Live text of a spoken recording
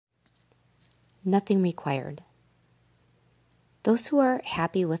nothing required. Those who are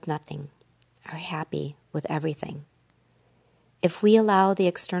happy with nothing are happy with everything. If we allow the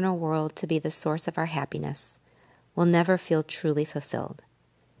external world to be the source of our happiness, we'll never feel truly fulfilled.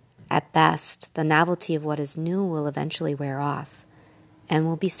 At best, the novelty of what is new will eventually wear off, and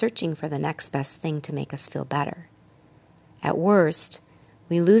we'll be searching for the next best thing to make us feel better. At worst,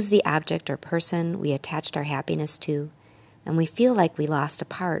 we lose the object or person we attached our happiness to, and we feel like we lost a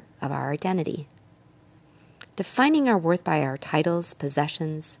part of our identity. Defining our worth by our titles,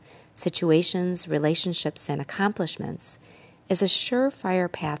 possessions, situations, relationships, and accomplishments is a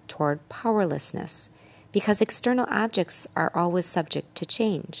surefire path toward powerlessness because external objects are always subject to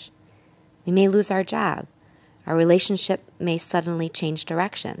change. We may lose our job. Our relationship may suddenly change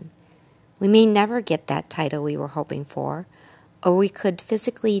direction. We may never get that title we were hoping for, or we could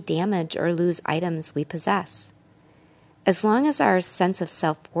physically damage or lose items we possess. As long as our sense of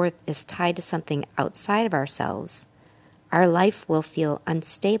self-worth is tied to something outside of ourselves, our life will feel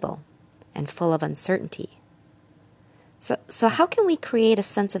unstable and full of uncertainty. So how can we create a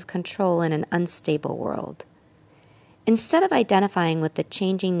sense of control in an unstable world? Instead of identifying with the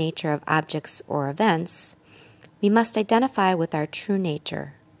changing nature of objects or events, we must identify with our true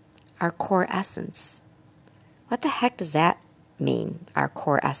nature, our core essence. What the heck does that mean, our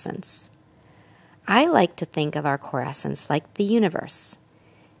core essence? I like to think of our core essence like the universe.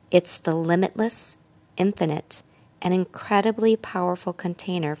 It's the limitless, infinite, and incredibly powerful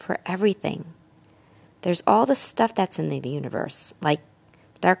container for everything. There's all the stuff that's in the universe, like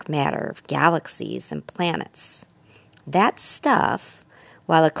dark matter, galaxies, and planets. That stuff,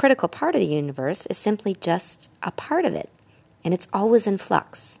 while a critical part of the universe, is simply just a part of it, and it's always in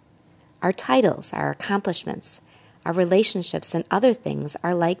flux. Our titles, our accomplishments, our relationships, and other things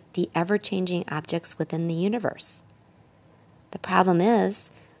are like the ever-changing objects within the universe. The problem is,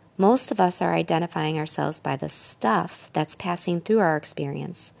 most of us are identifying ourselves by the stuff that's passing through our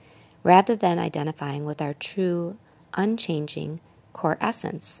experience, rather than identifying with our true, unchanging core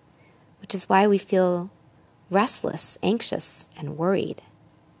essence, which is why we feel restless, anxious, and worried.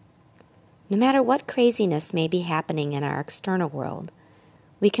 No matter what craziness may be happening in our external world,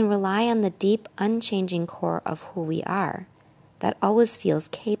 we can rely on the deep, unchanging core of who we are that always feels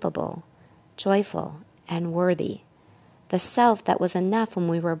capable, joyful, and worthy, the self that was enough when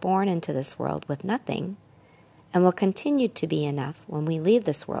we were born into this world with nothing, and will continue to be enough when we leave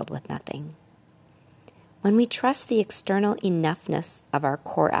this world with nothing. When we trust the external enoughness of our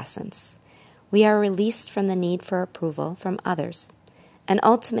core essence, we are released from the need for approval from others, and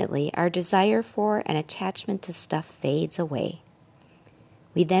ultimately our desire for and attachment to stuff fades away.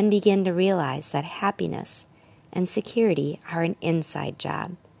 We then begin to realize that happiness and security are an inside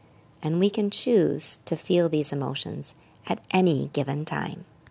job, and we can choose to feel these emotions at any given time.